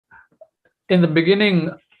in the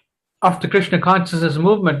beginning of the Krishna consciousness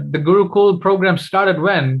movement, the Gurukul program started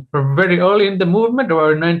when? Very early in the movement,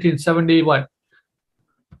 or 1970 what?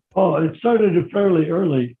 Oh, it started fairly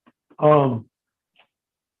early.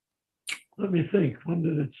 Let me think. When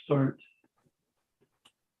did it start?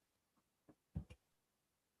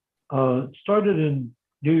 It started in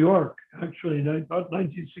New York, actually, about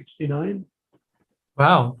 1969.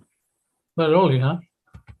 Wow, that early, huh?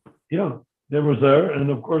 Yeah, they was there, and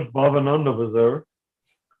of course Bhavananda was there.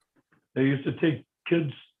 They used to take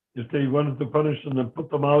kids if they wanted to punish them and put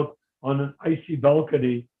them out on an icy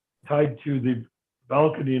balcony tied to the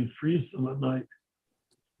balcony and freeze them at night.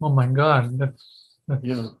 Oh my God, that's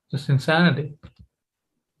Yeah, just insanity.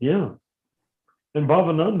 yeah. And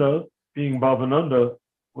Bhavananda, being Bhavananda,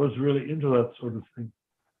 was really into that sort of thing.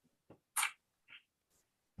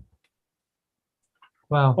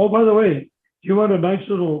 Wow. Oh, by the way, do you want a nice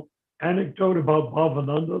little anecdote about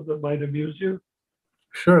Bhavananda that might amuse you?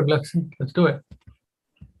 Sure, let's do it.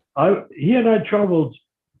 He and I traveled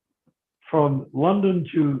from London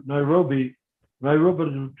to Nairobi,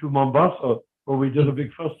 to Mombasa, where we did a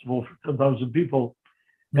big festival for 10,000 people.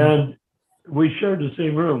 And we shared the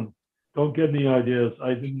same room. Don't get any ideas.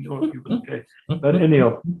 I didn't know if he was gay. But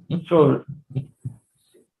anyhow, so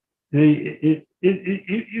he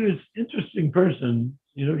was an interesting person.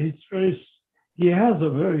 You know, he has a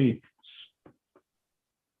very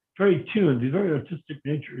tuned, he's very artistic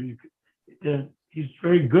nature. And he's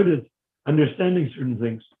very good at understanding certain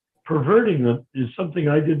things. Perverting them is something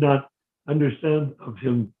I did not understand of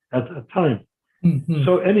him at that time. Mm-hmm.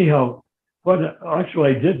 So anyhow, what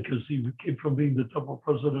actually I did, because he came from being the double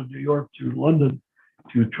president of New York to London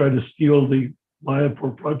to try to steal the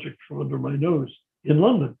Mayapur project from under my nose in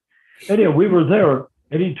London. Anyhow, we were there,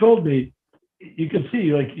 and he told me, you can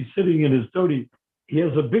see, like, he's sitting in his dhoti, he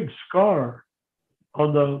has a big scar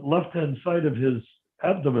on the left-hand side of his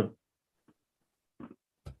abdomen.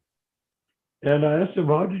 And I asked him,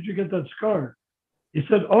 how did you get that scar? He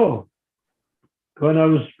said, oh, when I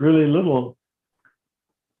was really little,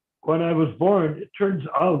 when I was born, it turns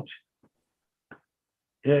out,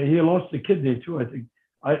 he lost a kidney too, I think.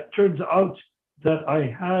 It turns out that I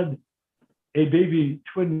had a baby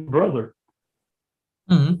twin brother.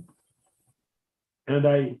 Mm-hmm. And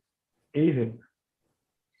I ate him.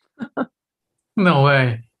 No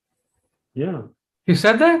way. Yeah. He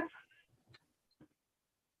said that?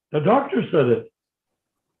 The doctor said it.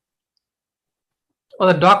 Oh,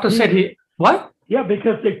 the doctor said what? Yeah,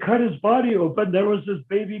 because they cut his body open. There was his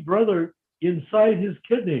baby brother inside his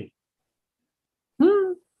kidney.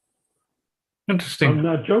 Interesting. I'm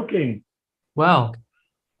not joking. Wow.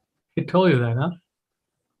 He told you that, huh?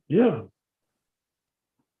 Yeah.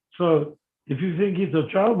 So if you think he's a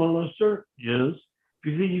child molester, yes.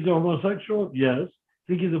 If you think he's a homosexual, yes.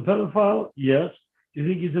 Think he's a pedophile, yes. Do you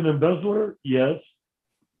think he's an embezzler? Yes.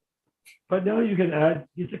 But now you can add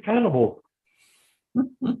he's a cannibal.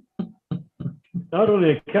 Not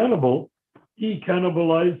only a cannibal, he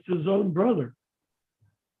cannibalized his own brother.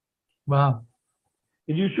 Wow.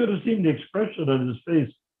 And you should have seen the expression on his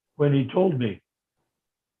face when he told me.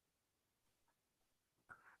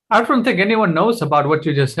 I don't think anyone knows about what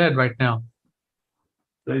you just said right now.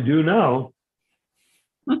 They do now.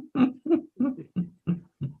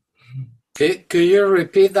 Could you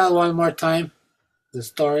repeat that one more time? The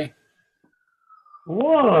story?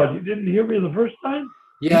 What? You didn't hear me the first time?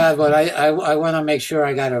 Yeah, but I want to make sure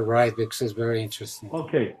I got it right because it's very interesting.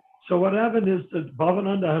 Okay. So what happened is that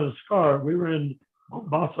Bhavananda had a scar. We were in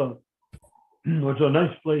Mombasa, which is a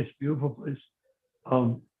nice place, beautiful place.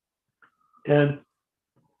 And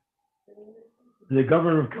the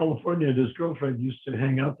governor of California and his girlfriend used to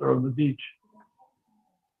hang out there on the beach.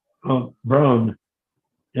 Brown.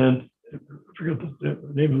 And I forget the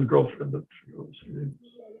name of the girlfriend, but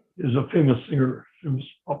is a famous singer, famous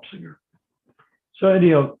pop singer. So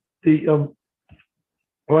anyhow,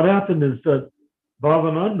 what happened is that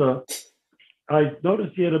Bhavananda, I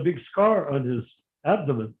noticed he had a big scar on his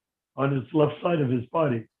abdomen, on his left side of his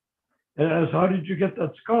body. And I asked, how did you get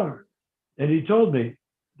that scar? And he told me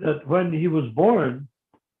that when he was born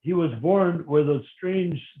with a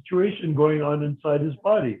strange situation going on inside his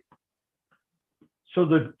body. So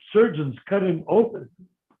the surgeons cut him open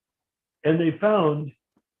and they found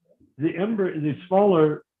the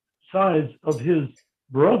smaller size of his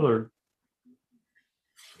brother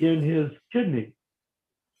in his kidney.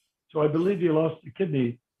 So I believe he lost a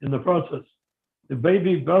kidney in the process. The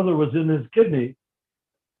baby brother was in his kidney,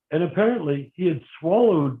 and apparently he had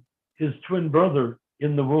swallowed his twin brother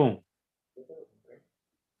in the womb.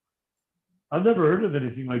 I've never heard of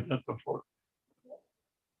anything like that before.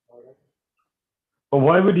 Well,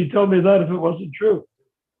 why would he tell me that if it wasn't true?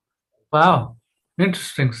 Wow,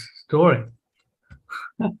 interesting story.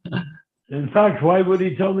 In fact, why would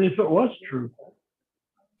he tell me if it was true?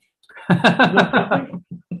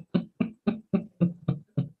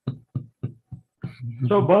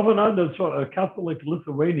 So Bhavananda is a Catholic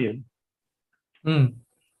Lithuanian. Mm.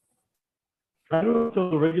 I don't know if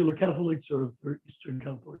they're regular Catholics or Eastern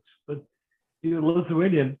Catholics, but he's a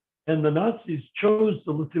Lithuanian. And the Nazis chose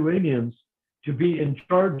the Lithuanians to be in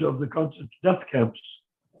charge of the concentration death camps.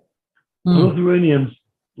 The Lithuanians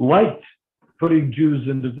liked putting Jews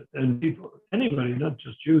and people, anybody, not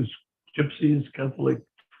just Jews, gypsies, Catholic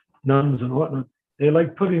nuns and whatnot. They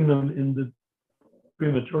liked putting them in the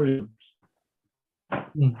crematoriums.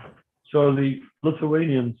 So the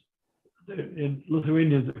Lithuanians, in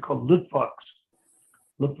Lithuanians, they're called Litvaks.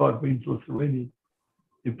 Litvak means Lithuanian.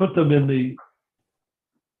 You put them in the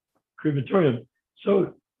crematorium.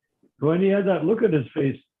 So when he had that look at his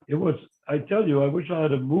face, it was, I tell you, I wish I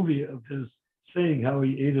had a movie of his saying how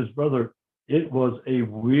he ate his brother. It was a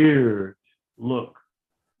weird look.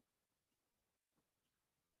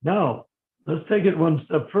 Now, let's take it one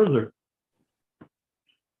step further.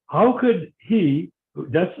 How could he,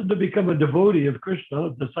 destined to become a devotee of Krishna,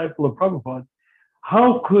 a disciple of Prabhupada,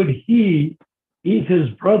 how could he eat his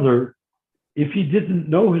brother if he didn't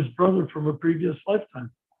know his brother from a previous lifetime?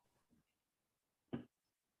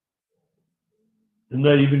 Isn't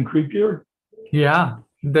that even creepier? Yeah,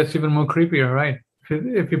 that's even more creepier, right?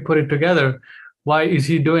 If you put it together, why is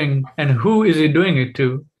he doing, and who is he doing it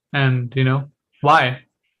to? And, why?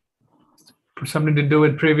 Something to do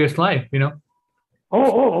with previous life,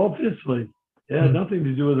 Oh, obviously. It had nothing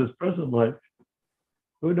to do with his present life.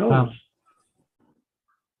 Who knows? Wow.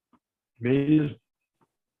 Maybe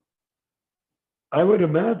I would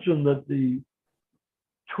imagine that the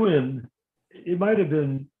twin, it might have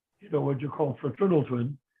been, what you call fraternal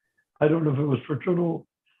twin. I don't know if it was fraternal.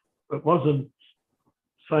 It wasn't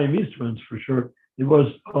Siamese twins for sure. It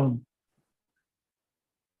was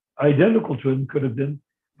identical twin, could have been.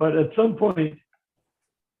 But at some point,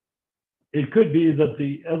 it could be that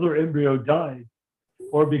the other embryo died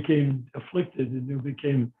or became afflicted and it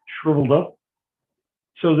became shriveled up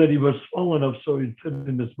so that he was small enough so he'd fit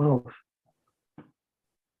in his mouth.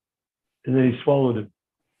 And then he swallowed it.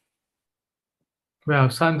 Wow,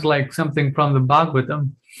 sounds like something from the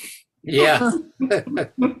Bhagavatam. Yeah.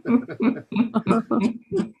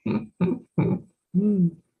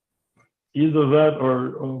 Either that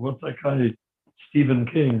or what's that guy, Stephen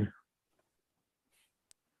King,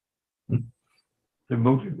 the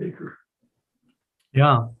movie maker.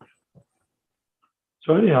 Yeah.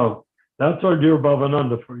 So anyhow, that's our dear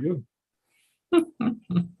Bhavananda for you.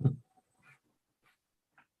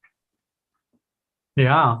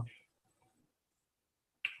 Yeah.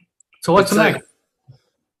 So what's next?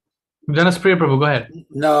 Janaspriya Prabhu, go ahead.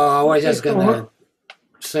 No, I was just gonna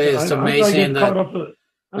say it's amazing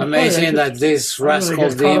that these rascal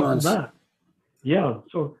demons. Yeah,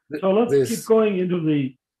 so let's keep going into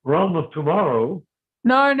the realm of tomorrow.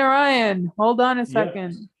 No, Narayan, hold on a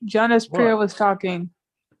second. Yes. Janaspriya was talking.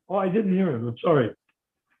 Oh, I didn't hear him. I'm sorry.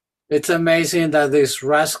 It's amazing that these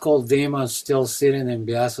rascal demons still sitting in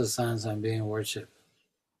Vyasa-sans and being worshipped.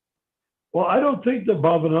 Well, I don't think that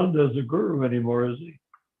Bhavananda is a guru anymore, is he?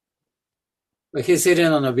 But he's sitting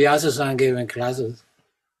on a Vyasa-san giving classes.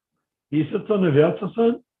 He sits on the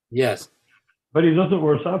Vyasa-san? Yes. But he doesn't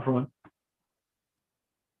wear saffron.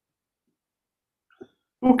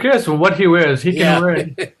 Who cares what he wears? He can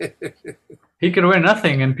wear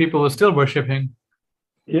nothing and people will still worship him.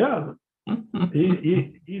 Yeah.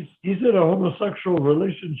 he's in a homosexual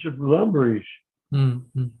relationship with Ambarish.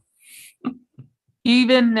 Mm-hmm.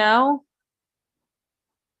 Even now?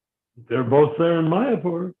 They're both there in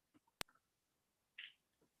Mayapur.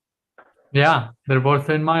 Yeah, they're both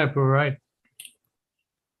in Mayapur, right?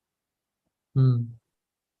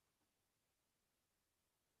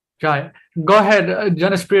 Jai, go ahead,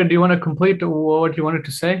 Janaspriya. Do you want to complete what you wanted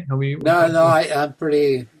to say? I'm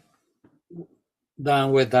pretty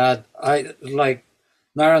done with that. I like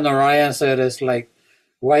Narayana said. It's like,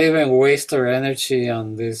 why even waste our energy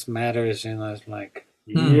on these matters? It's like,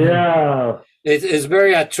 yeah, it's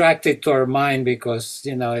very attractive to our mind because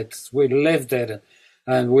we lived it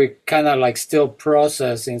and we kind of like still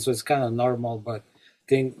processing, so it's kind of normal. But I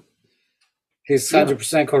think he's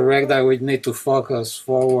 100% correct that we need to focus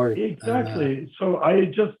forward. Exactly. So I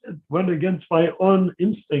just went against my own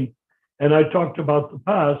instinct and I talked about the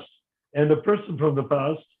past and the person from the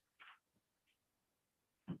past.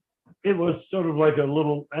 It was sort of like a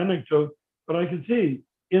little anecdote, but I could see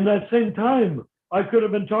in that same time, I could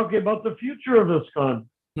have been talking about the future of ISKCON.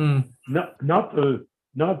 Hmm. Not the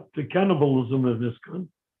cannibalism of ISKCON.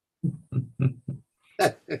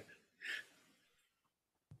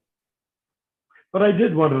 But I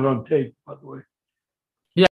did want it on tape, by the way.